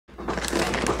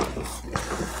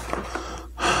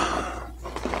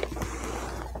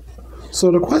So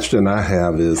the question I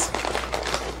have is,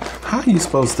 how are you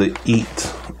supposed to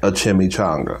eat a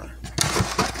chimichanga?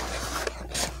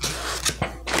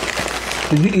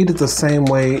 Do you eat it the same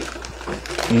way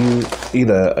you eat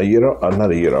a gyro?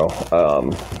 Not a gyro.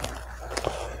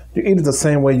 You eat it the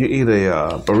same way you eat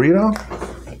a burrito?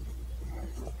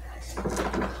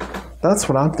 That's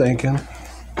what I'm thinking.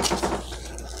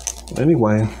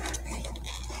 Anyway,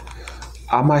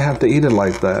 I might have to eat it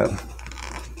like that.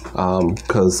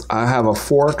 Because I have a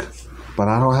fork, but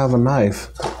I don't have a knife.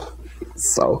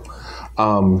 So,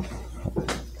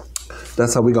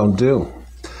 that's how we gonna do.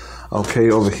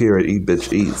 Okay, over here at Eat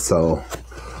Bitch Eat. So,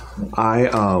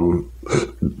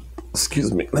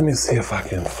 excuse me. Let me see if I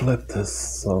can flip this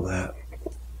so that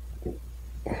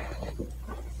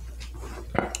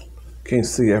can't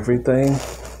see everything,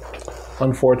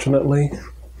 unfortunately.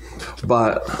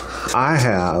 But I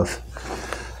have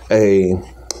a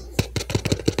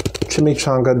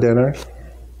chimichanga dinner.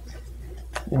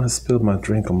 I spilled my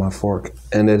drink on my fork,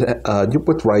 and it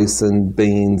with rice and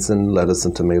beans and lettuce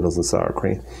and tomatoes and sour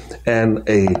cream, and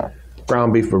a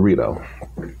ground beef burrito.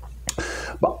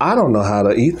 But I don't know how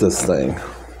to eat this thing.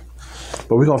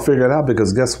 But we're gonna figure it out,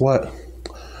 because guess what?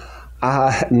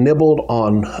 I nibbled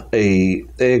on a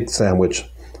egg sandwich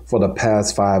for the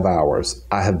past 5 hours.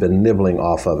 I have been nibbling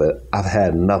off of it. I've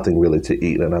had nothing really to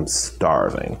eat, and I'm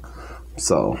starving.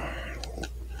 So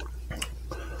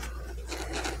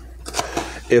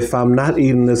if I'm not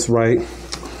eating this right,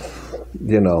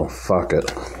 you know, fuck it.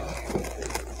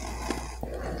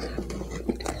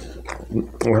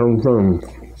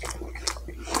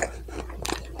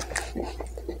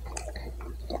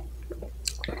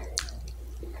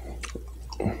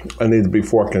 I need to be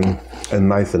forking and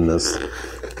knifing this.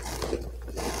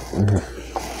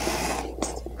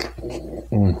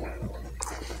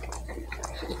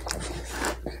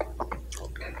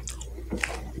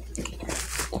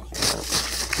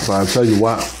 So I tell you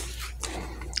what,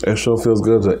 it sure feels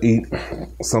good to eat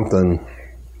something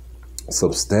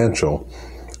substantial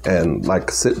and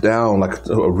like sit down like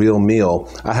a real meal.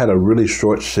 I had a really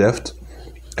short shift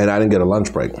and I didn't get a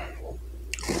lunch break.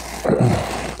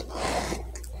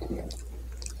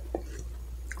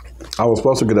 I was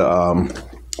supposed to get a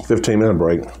 15-minute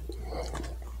break,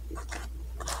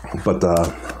 but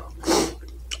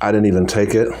I didn't even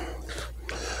take it.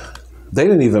 They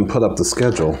didn't even put up the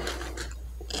schedule.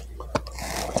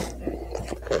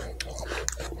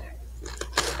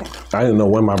 I didn't know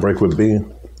when my break would be.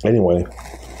 Anyway,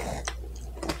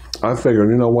 I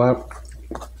figured, you know what?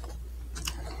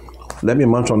 Let me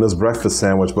munch on this breakfast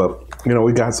sandwich, but, you know,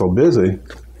 we got so busy,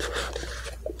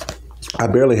 I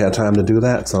barely had time to do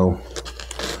that, so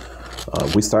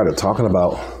we started talking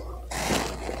about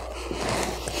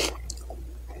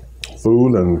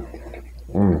food and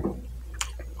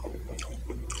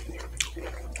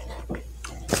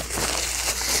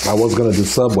I was gonna do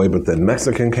Subway, but then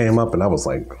Mexican came up and I was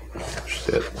like,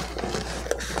 shit.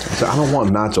 So I don't want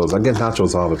nachos. I get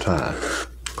nachos all the time.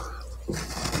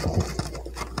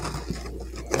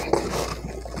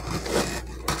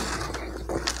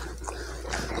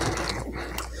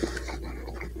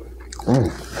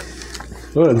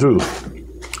 Look at that juice.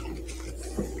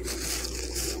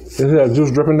 You see that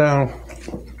juice dripping down?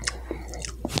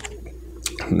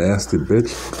 Nasty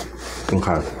bitch.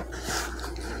 Okay.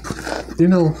 You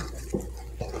know,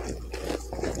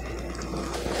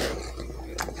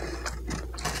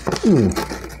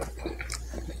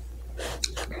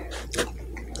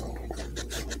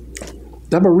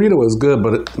 that burrito is good,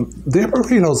 but their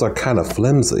burritos are kind of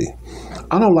flimsy.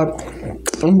 I don't want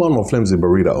no flimsy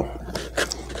burrito.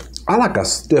 I like a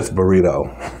stiff burrito.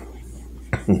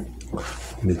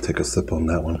 Let me take a sip on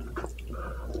that one.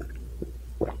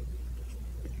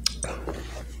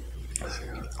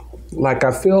 Like,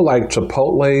 I feel like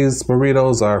Chipotle's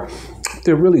burritos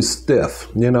they're really stiff,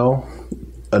 you know?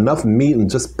 Enough meat and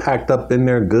just packed up in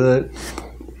there good.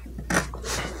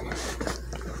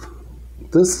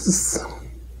 This is,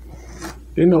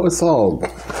 you know, it's all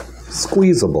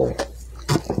squeezable.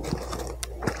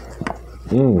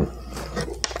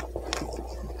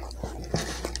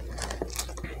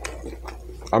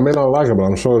 I may not like it, but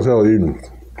I'm sure as hell eating.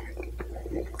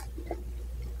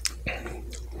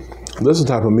 This is the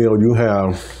type of meal you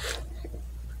have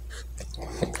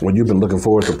when you've been looking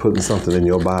forward to putting something in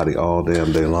your body all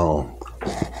damn day long.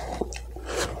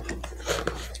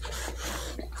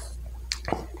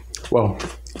 Well,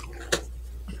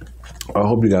 I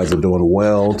hope you guys are doing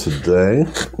well today.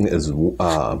 It's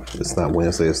not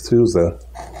Wednesday, it's Tuesday.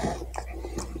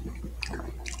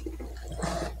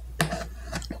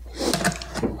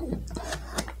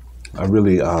 I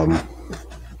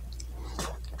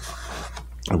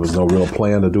was no real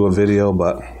plan to do a video,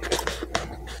 but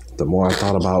the more I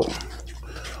thought about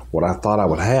what I thought I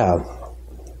would have,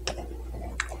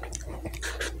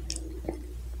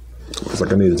 it's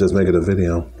like I need to just make it a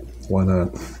video. Why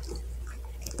not?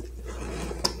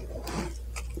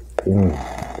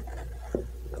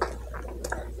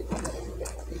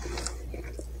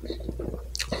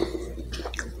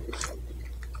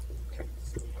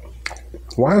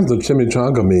 Why is the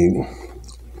chimichanga meat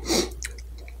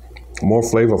more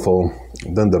flavorful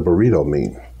than the burrito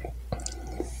meat?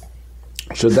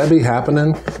 Should that be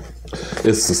happening?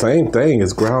 It's the same thing.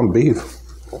 It's ground beef.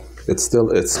 It's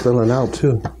spilling out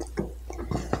too.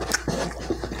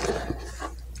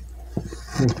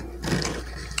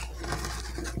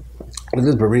 Look at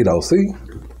this burrito, see?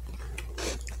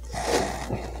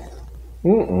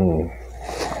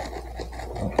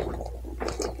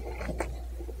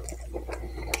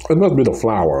 It must be the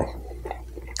flour,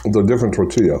 the different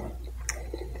tortilla.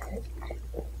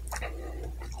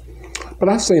 But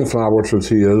I've seen flour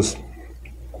tortillas,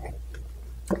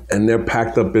 and they're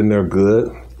packed up in there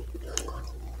good.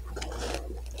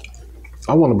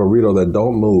 I want a burrito that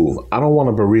don't move. I don't want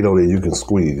a burrito that you can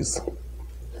squeeze.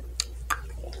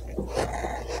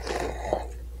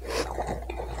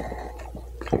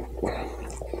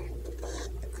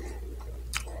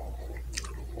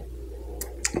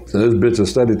 So this bitch is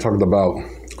steady talking about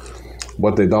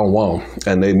what they don't want,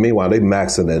 and meanwhile they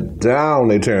maxing it down,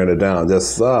 they tearing it down.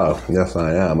 Just yes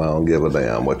I am. I don't give a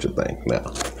damn what you think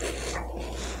now.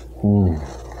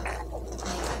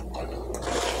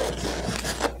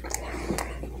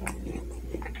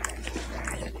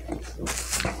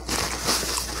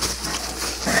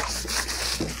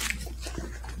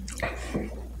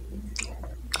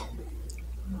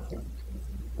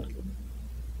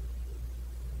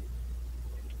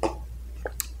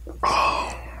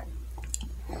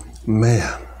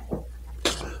 Man,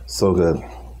 so good.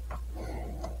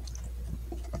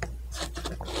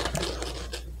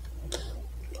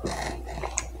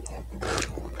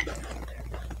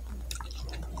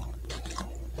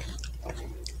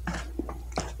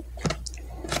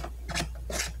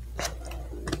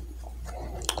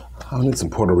 I need some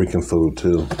Puerto Rican food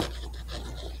too.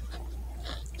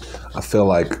 I feel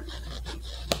like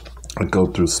I go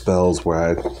through spells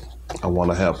where I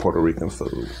want to have Puerto Rican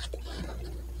food.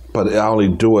 But I only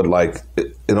do it like,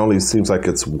 it only seems like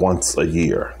it's once a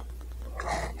year.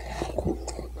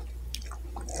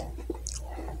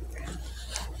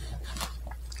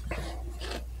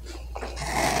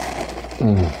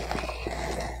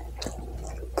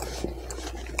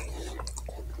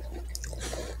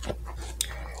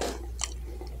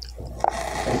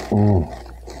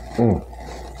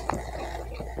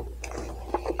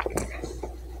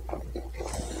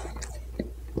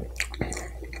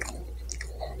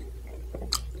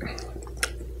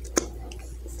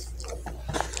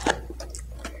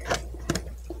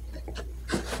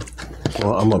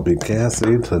 Well, I'm gonna be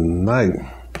gassy tonight.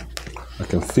 I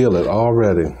can feel it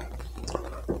already.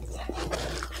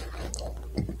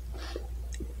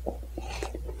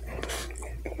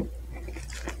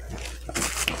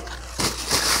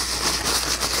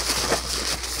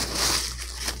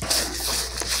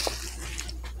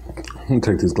 Let me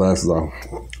take these glasses off.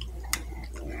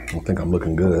 I think I'm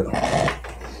looking good. I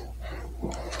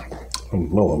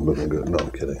know I'm looking good. No, I'm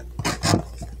kidding.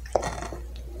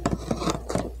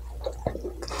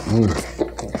 We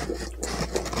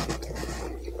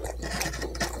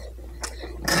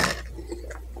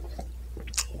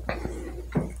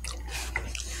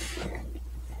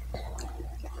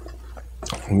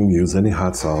can use any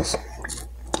hot sauce.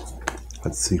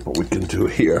 Let's see what we can do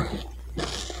here.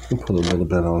 We'll put a little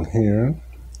bit on here.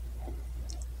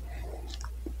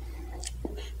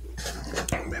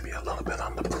 Maybe a little bit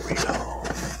on the burrito.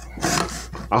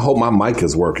 I hope my mic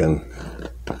is working.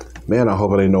 Man, I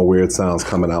hope it ain't no weird sounds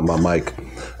coming out my mic.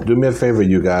 Do me a favor,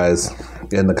 you guys.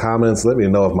 In the comments, let me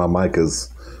know if my mic is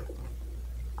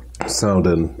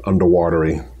sounding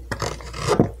underwatery.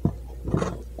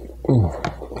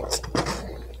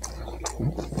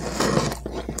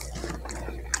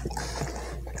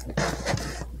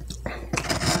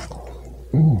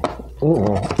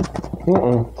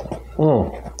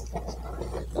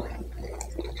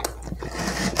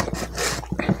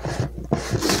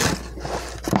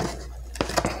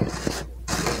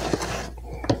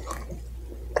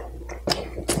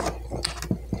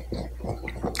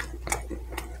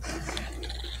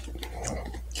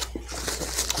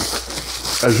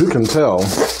 As you can tell,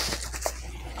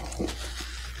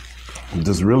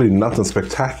 there's really nothing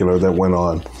spectacular that went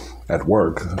on at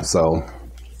work, so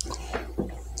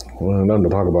well, nothing to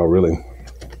talk about really.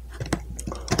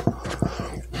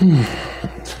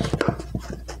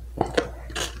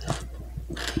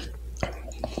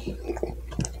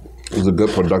 was a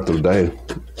good productive day.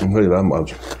 I'll tell you that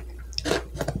much.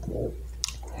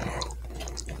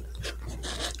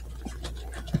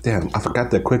 Damn, I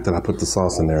forgot that quick that I put the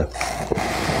sauce in there.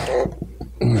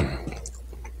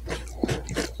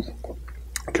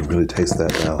 I can really taste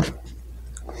that now.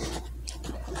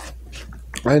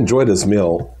 I enjoy this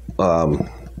meal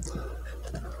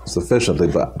sufficiently,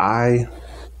 but I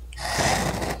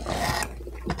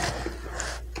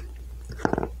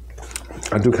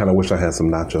do kind of wish I had some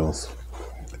nachos.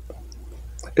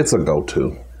 It's a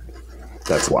go-to.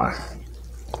 That's why.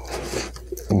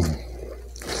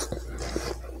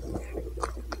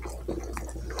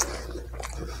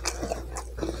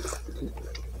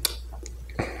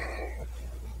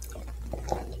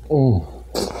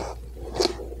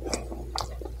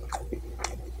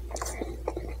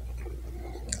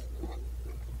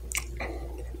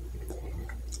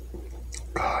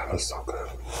 God, that's so good.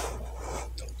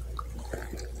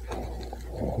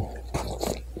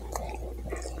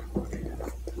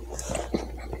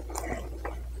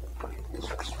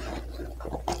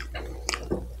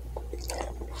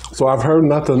 So I've heard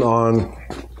nothing on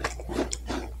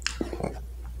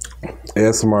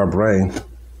ASMR Brain.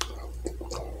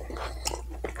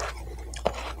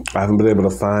 I haven't been able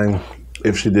to find,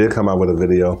 if she did come out with a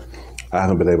video, I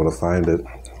haven't been able to find it.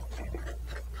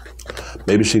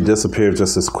 Maybe she disappeared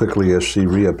just as quickly as she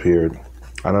reappeared.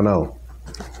 I don't know.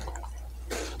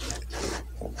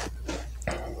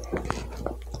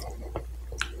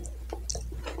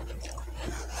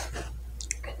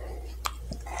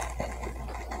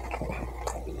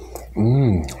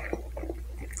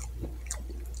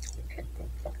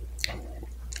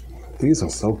 These are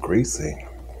so greasy.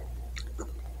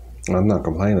 I'm not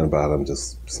complaining about it, I'm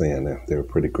just saying that they're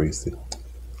pretty greasy.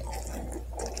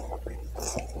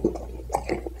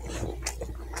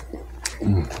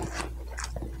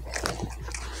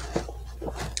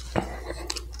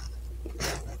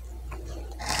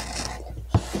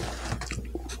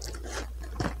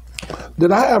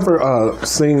 Did I ever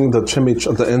sing the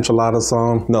enchilada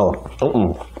song? No.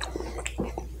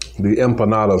 The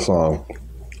empanada song.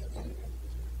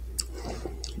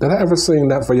 Did I ever sing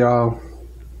that for y'all?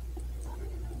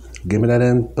 Give me that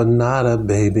empanada,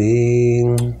 baby.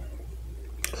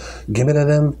 Give me that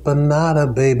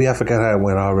empanada, baby. I forgot how it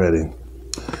went already.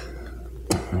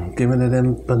 Give me that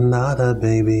empanada,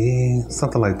 baby.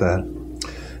 Something like that.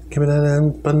 Give me that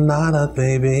empanada,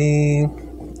 baby.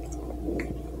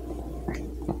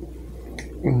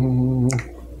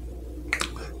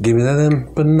 Give me that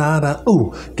empanada.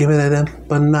 Ooh, give me that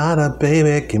empanada,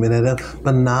 baby. Give me that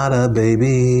empanada,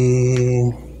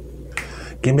 baby.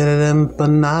 Give me that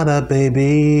empanada,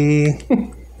 baby.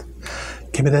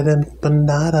 Give me that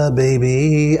empanada,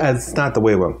 baby. It's not the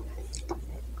way it went.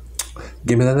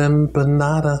 Give me that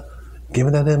empanada. Give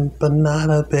me that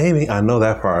empanada, baby. I know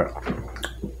that part.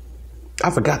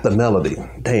 I forgot the melody.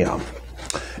 Damn.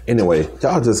 Anyway,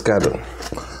 y'all just got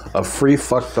a free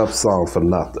fucked up song for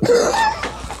nothing.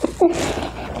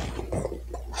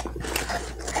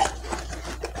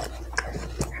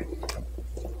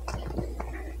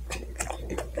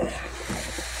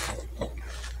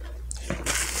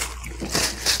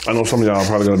 I know some of y'all are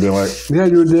probably gonna be like, yeah,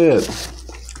 you did.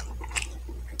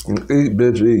 Eat,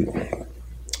 bitch, eat.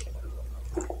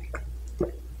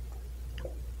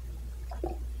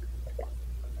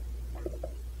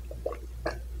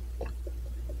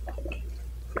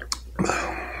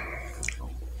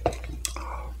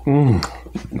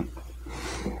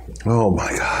 Oh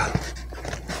my God.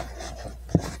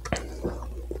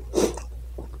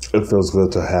 It feels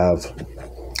good to have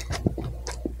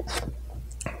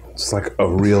just like a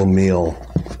real meal.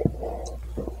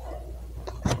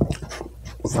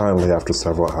 Finally, after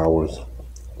several hours.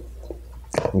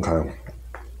 Okay.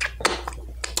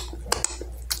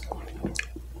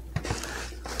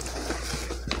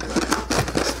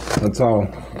 That's all.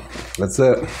 That's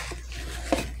it.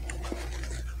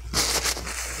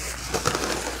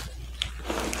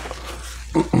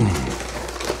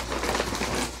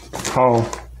 So,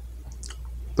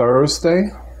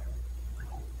 Thursday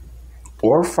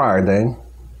or Friday,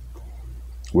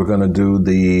 we're going to do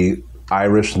the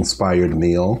Irish-inspired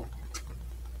meal.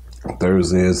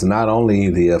 Thursday is not only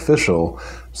the official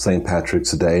St.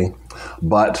 Patrick's Day,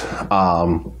 but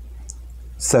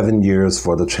 7 years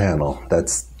for the channel.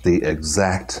 That's the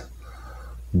exact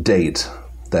date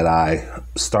that I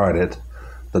started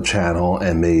the channel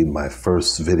and made my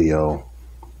first video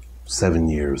 7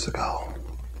 years ago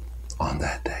on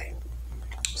that day.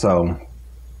 So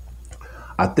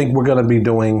I think we're going to be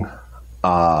doing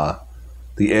the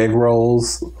egg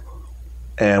rolls,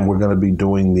 and we're going to be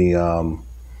doing the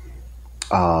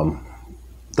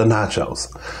The nachos.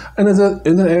 And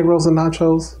isn't egg rolls and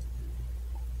nachos?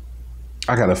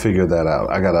 I gotta figure that out.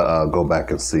 I gotta go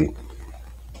back and see.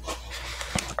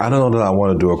 I don't know that I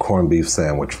want to do a corned beef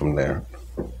sandwich from there.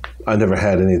 I never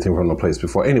had anything from the place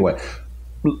before. Anyway,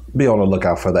 be on the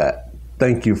lookout for that.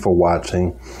 Thank you for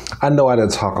watching. I know I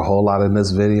didn't talk a whole lot in this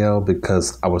video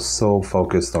because I was so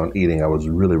focused on eating. I was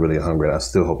really, really hungry. And I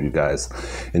still hope you guys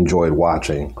enjoyed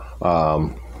watching.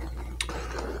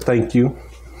 Thank you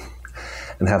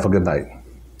and have a good night.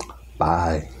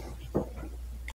 Bye.